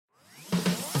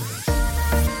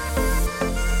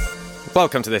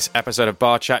Welcome to this episode of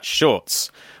Bar Chat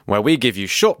Shorts, where we give you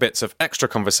short bits of extra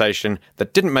conversation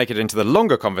that didn't make it into the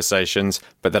longer conversations,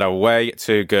 but that are way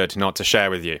too good not to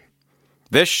share with you.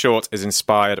 This short is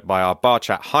inspired by our Bar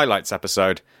Chat Highlights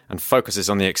episode and focuses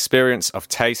on the experience of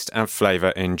taste and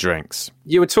flavour in drinks.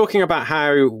 You were talking about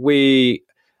how we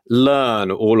learn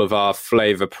all of our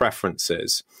flavour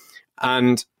preferences,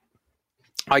 and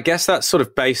I guess that's sort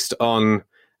of based on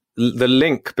the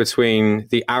link between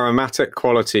the aromatic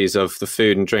qualities of the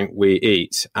food and drink we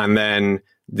eat and then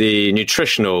the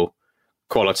nutritional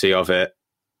quality of it,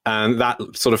 and that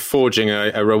sort of forging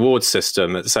a reward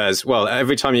system that says, well,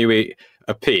 every time you eat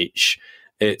a peach,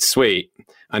 it's sweet.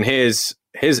 And here's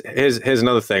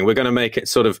another thing. We're going to make it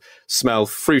sort of smell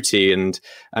fruity and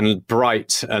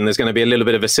bright, and there's going to be a little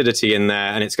bit of acidity in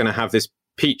there, and it's going to have this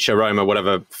peach aroma,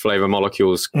 whatever flavor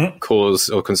molecules cause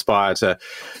or conspire to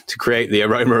create the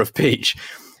aroma of peach.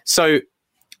 So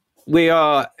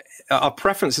our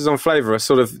preferences on flavor are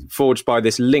sort of forged by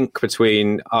this link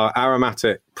between our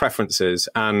aromatic preferences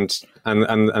and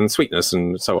sweetness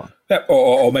and so on. Yeah,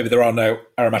 or maybe there are no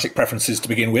aromatic preferences to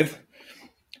begin with.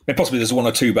 I mean, possibly there's one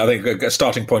or two, but I think a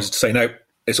starting point is to say, no,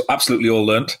 it's absolutely all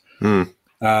learnt.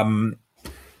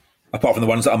 Apart from the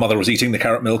ones that our mother was eating, the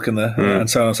carrot milk and and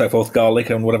so on and so forth, garlic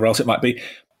and whatever else it might be.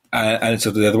 And it's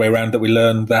sort of the other way around that we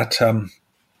learn that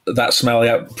that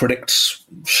smell predicts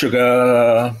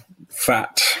sugar,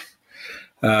 fat,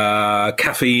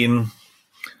 caffeine,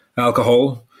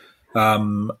 alcohol,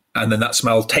 and then that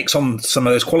smell takes on some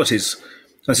of those qualities.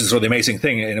 This is sort of the amazing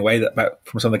thing, in a way, that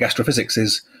from some of the gastrophysics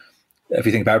is, if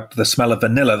you think about the smell of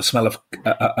vanilla, the smell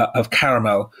of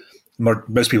caramel,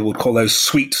 most people would call those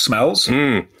sweet smells.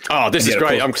 Oh, this is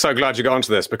great. I'm so glad you got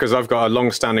onto this, because I've got a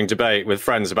long-standing debate with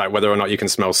friends about whether or not you can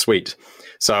smell sweet.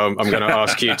 So I'm going to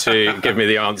ask you to give me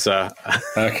the answer.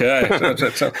 Okay.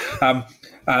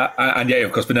 And yeah,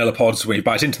 of course, vanilla pods, when you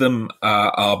bite into them,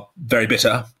 are very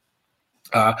bitter.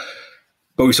 But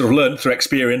we sort of learned through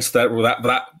experience that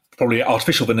probably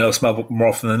artificial vanilla smell, more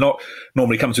often than not,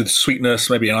 normally comes with sweetness,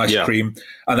 maybe an ice cream.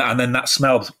 And then that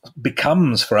smell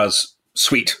becomes, for us,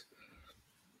 sweet.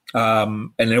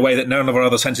 And in a way that none of our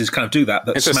other senses kind of do that.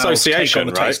 It's association,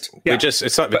 right? Taste. Yeah.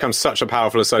 It becomes such a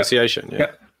powerful association.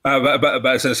 Yeah. But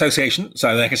it's an association.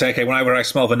 So they can say, okay, whenever I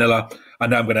smell vanilla, I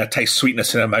know I'm going to taste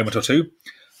sweetness in a moment or two.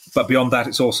 But beyond that,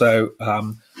 it's also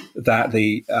that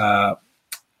the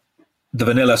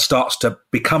vanilla starts to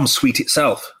become sweet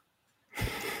itself.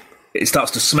 It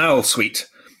starts to smell sweet.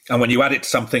 And when you add it to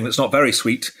something that's not very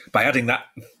sweet, by adding that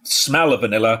smell of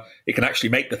vanilla, it can actually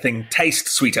make the thing taste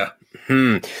sweeter.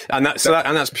 And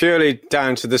that's purely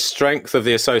down to the strength of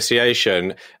the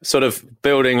association, sort of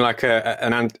building like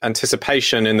an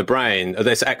anticipation in the brain,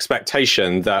 this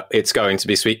expectation that it's going to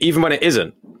be sweet, even when it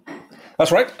isn't.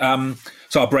 That's right.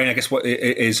 So our brain, I guess, what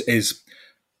is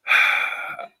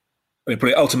I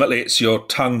mean, ultimately, it's your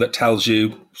tongue that tells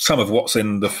you some of what's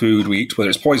in the food we eat, whether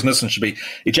it's poisonous and should be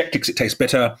ejected because it tastes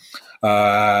bitter,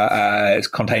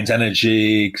 it contains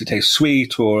energy because it tastes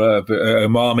sweet, or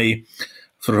umami,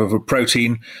 sort of a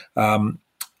protein. So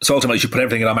ultimately, you should put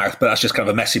everything in our mouth, but that's just kind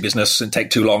of a messy business and take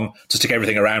too long to stick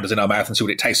everything around us in our mouth and see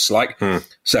what it tastes like.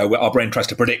 So our brain tries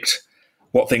to predict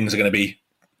what things are going to be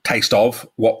taste of,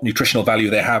 what nutritional value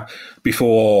they have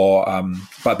before,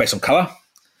 based on colour,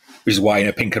 which is why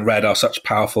pink and red are such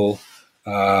powerful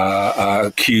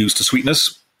cues to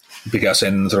sweetness, because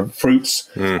in sort of fruits,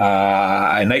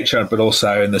 in nature, but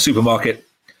also in the supermarket,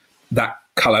 that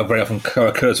colour very often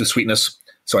co-occurs with sweetness.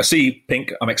 So I see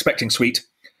pink, I'm expecting sweet,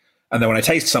 and then when I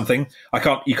taste something,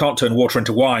 you can't turn water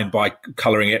into wine by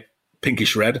colouring it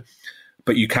pinkish red,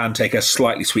 but you can take a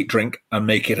slightly sweet drink and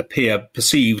make it appear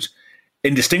perceived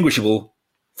indistinguishable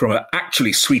from an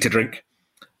actually sweeter drink,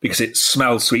 because it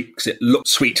smells sweet, because it looks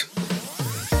sweet.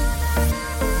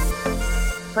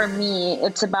 For me,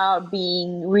 it's about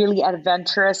being really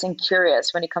adventurous and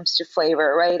curious when it comes to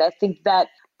flavor, right? I think that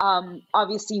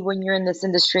obviously when you're in this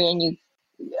industry and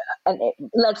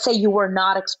let's say you were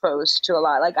not exposed to a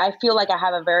lot, like I feel like I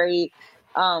have a very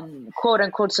quote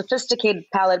unquote sophisticated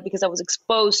palate because I was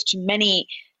exposed to many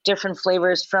different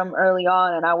flavors from early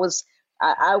on, and I was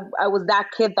that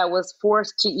kid that was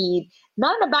forced to eat,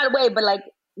 not in a bad way, but like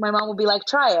my mom would be like,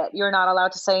 try it. You're not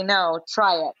allowed to say no.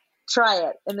 Try it.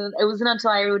 And then it wasn't until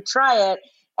I would try it.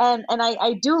 And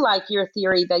I do like your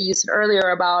theory that you said earlier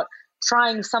about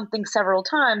trying something several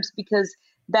times, because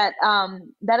that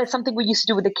is something we used to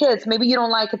do with the kids. Maybe you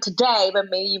don't like it today, but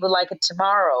maybe you will like it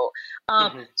tomorrow.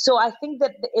 So I think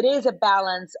that it is a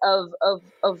balance of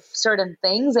certain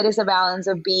things. It is a balance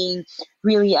of being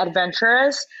really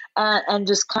adventurous and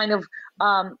just kind of,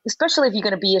 especially if you're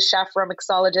going to be a chef or a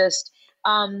mixologist,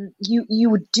 you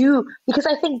would do, because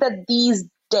I think that these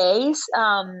days,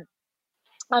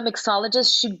 a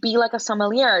mixologist should be like a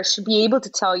sommelier, should be able to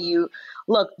tell you,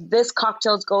 look, this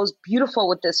cocktail goes beautiful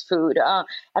with this food.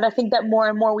 And I think that more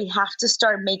and more we have to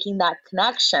start making that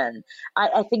connection.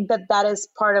 I think that that is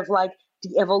part of like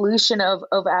the evolution of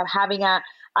having a.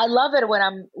 I love it when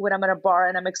I'm at a bar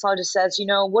and a mixologist says,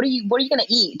 what are you going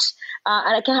to eat?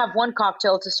 And I can have one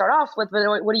cocktail to start off with, but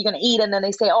what are you going to eat? And then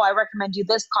they say, oh, I recommend you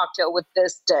this cocktail with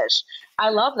this dish. I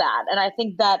love that, and I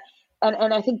think that.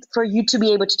 And I think for you to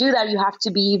be able to do that, you have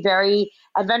to be very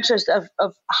adventurous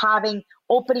of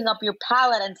opening up your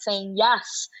palate and saying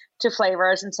yes to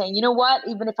flavors and saying, you know what,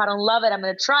 even if I don't love it, I'm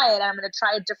going to try it. I'm going to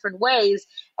try it different ways.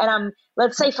 And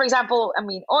let's say, for example,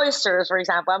 oysters, for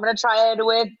example, I'm going to try it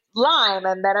with lime,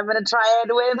 and then I'm going to try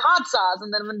it with hot sauce,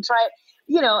 and then I'm going to try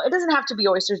it. It doesn't have to be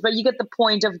oysters, but you get the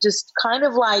point of just kind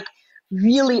of like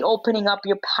really opening up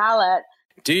your palate.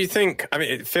 Do you think,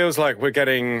 it feels like we're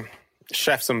getting...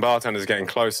 chefs and bartenders getting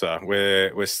closer.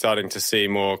 We're starting to see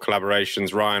more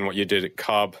collaborations. Ryan, what you did at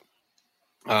Cub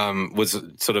was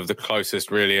sort of the closest,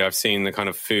 really, I've seen the kind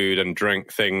of food and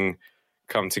drink thing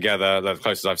come together, the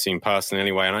closest I've seen personally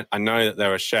anyway. And I know that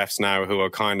there are chefs now who are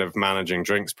kind of managing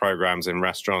drinks programs in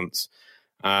restaurants.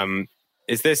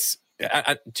 Is this...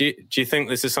 do you think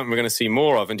this is something we're going to see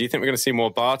more of? And do you think we're going to see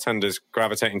more bartenders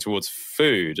gravitating towards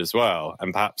food as well,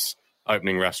 and perhaps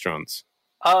opening restaurants?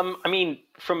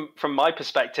 From my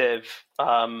perspective,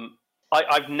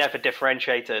 I've never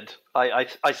differentiated.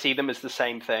 I see them as the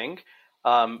same thing.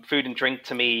 Food and drink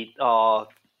to me are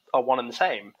one and the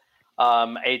same.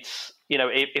 It's,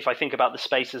 if I think about the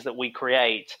spaces that we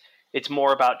create, it's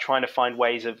more about trying to find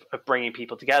ways of bringing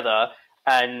people together.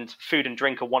 And food and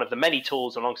drink are one of the many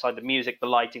tools alongside the music, the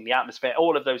lighting, the atmosphere,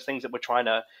 all of those things that we're trying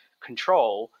to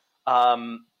control.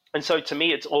 And so to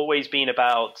me, it's always been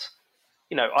about...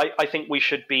 I think we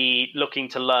should be looking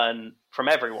to learn from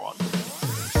everyone.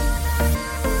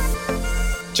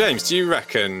 James, do you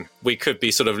reckon we could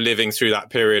be sort of living through that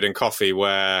period in coffee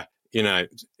where,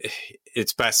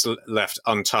 it's best left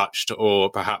untouched, or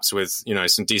perhaps with,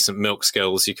 some decent milk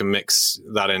skills, you can mix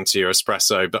that into your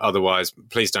espresso, but otherwise,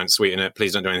 please don't sweeten it,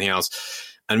 please don't do anything else.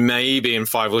 And maybe in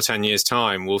 5 or 10 years'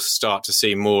 time, we'll start to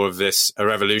see more of this, a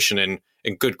revolution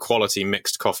in good quality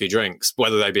mixed coffee drinks,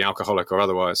 whether they be alcoholic or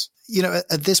otherwise.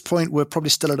 At this point, we're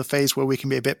probably still at a phase where we can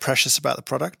be a bit precious about the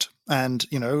product. And,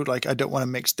 I don't want to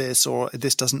mix this, or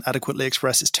this doesn't adequately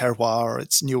express its terroir or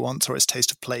its nuance or its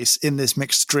taste of place in this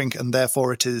mixed drink, and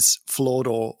therefore it is flawed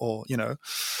or.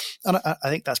 And I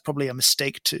think that's probably a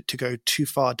mistake to go too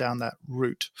far down that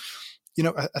route.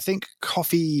 I think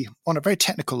coffee, on a very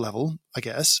technical level, I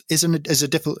guess, is a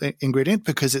difficult ingredient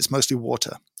because it's mostly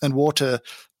water. And water,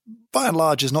 by and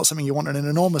large, is not something you want an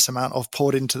enormous amount of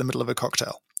poured into the middle of a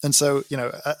cocktail. And so,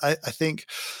 I think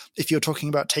if you're talking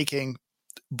about taking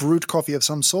brewed coffee of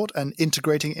some sort and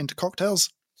integrating it into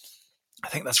cocktails, I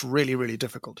think that's really, really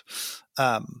difficult.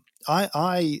 I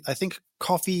think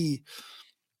coffee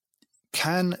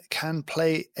can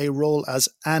play a role as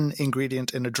an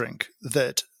ingredient in a drink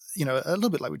that, a little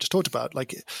bit like we just talked about,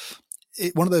 like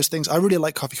one of those things. I really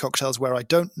like coffee cocktails where I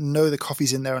don't know the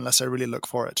coffee's in there unless I really look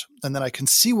for it. And then I can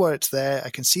see where it's there. I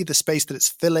can see the space that it's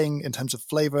filling in terms of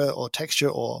flavor or texture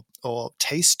or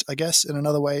taste, I guess, in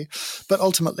another way. But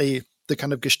ultimately, the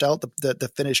kind of gestalt,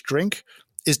 the finished drink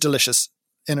is delicious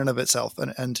in and of itself.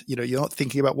 And you're not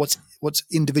thinking about what's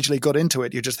individually got into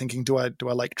it. You're just thinking, do I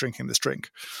like drinking this drink?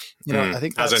 I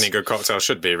think as any good cocktail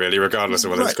should be, really, regardless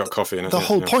of whether it's got coffee in it. The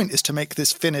whole point is to make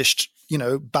this finished,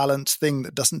 balanced thing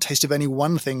that doesn't taste of any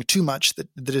one thing too much, that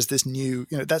is this new,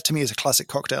 that to me is a classic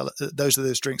cocktail. Those are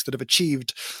those drinks that have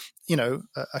achieved,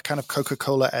 a kind of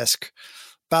Coca-Cola-esque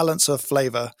balance of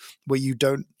flavor where you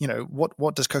don't,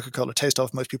 what does Coca-Cola taste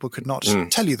of? Most people could not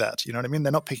tell you that, you know what I mean?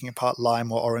 They're not picking apart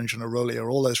lime or orange and neroli or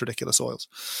all those ridiculous oils.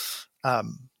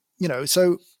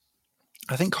 So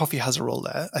I think coffee has a role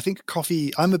there. I think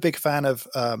coffee, I'm a big fan of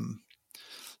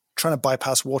trying to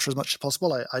bypass water as much as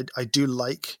possible. I do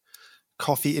like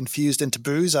coffee infused into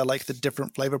booze. I like the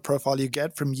different flavor profile you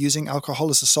get from using alcohol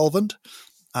as a solvent.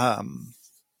 I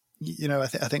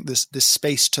think this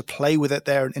space to play with it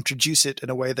there and introduce it in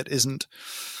a way that isn't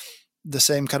the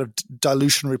same kind of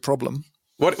dilutionary problem.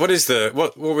 What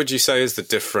would you say is the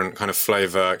different kind of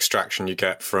flavor extraction you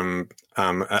get from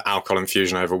alcohol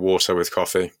infusion over water with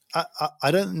coffee? I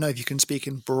don't know if you can speak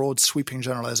in broad sweeping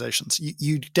generalizations.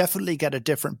 You definitely get a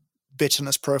different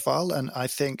bitterness profile, and I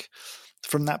think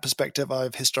from that perspective,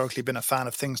 I've historically been a fan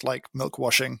of things like milk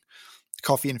washing,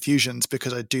 coffee infusions,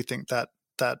 because I do think that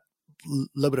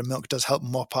little bit of milk does help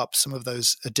mop up some of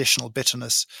those additional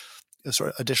bitterness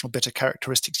additional bitter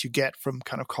characteristics you get from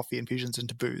kind of coffee infusions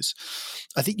into booze.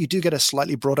 I think you do get a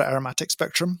slightly broader aromatic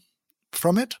spectrum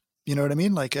from it. You know what I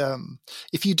mean? Like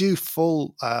if you do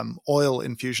full oil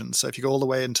infusions, so if you go all the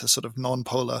way into sort of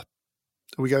non-polar,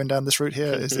 are we going down this route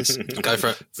here? Is this go for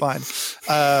it? Fine.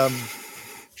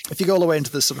 If you go all the way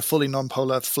into the sort of fully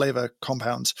non-polar flavor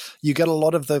compounds, you get a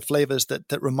lot of the flavors that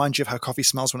remind you of how coffee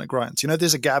smells when it grinds. You know,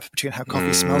 there's a gap between how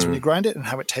coffee smells when you grind it and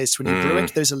how it tastes when you brew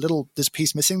it. There's a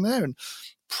piece missing there, and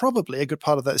probably a good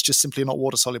part of that is just simply not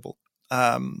water soluble.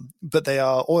 But they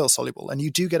are oil soluble, and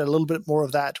you do get a little bit more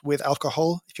of that with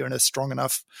alcohol if you're in a strong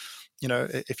enough, you know,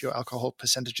 if your alcohol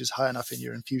percentage is high enough in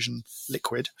your infusion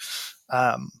liquid.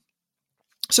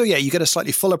 So yeah, you get a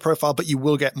slightly fuller profile, but you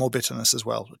will get more bitterness as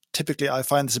well. Typically, I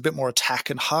find there's a bit more attack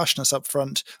and harshness up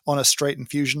front on a straight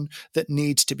infusion that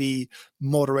needs to be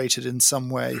moderated in some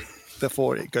way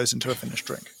before it goes into a finished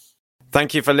drink.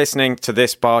 Thank you for listening to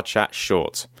this Bar Chat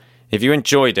short. If you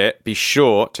enjoyed it, be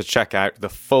sure to check out the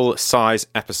full-size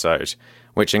episode,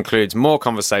 which includes more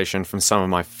conversation from some of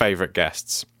my favourite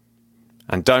guests.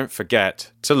 And don't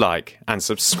forget to like and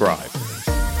subscribe.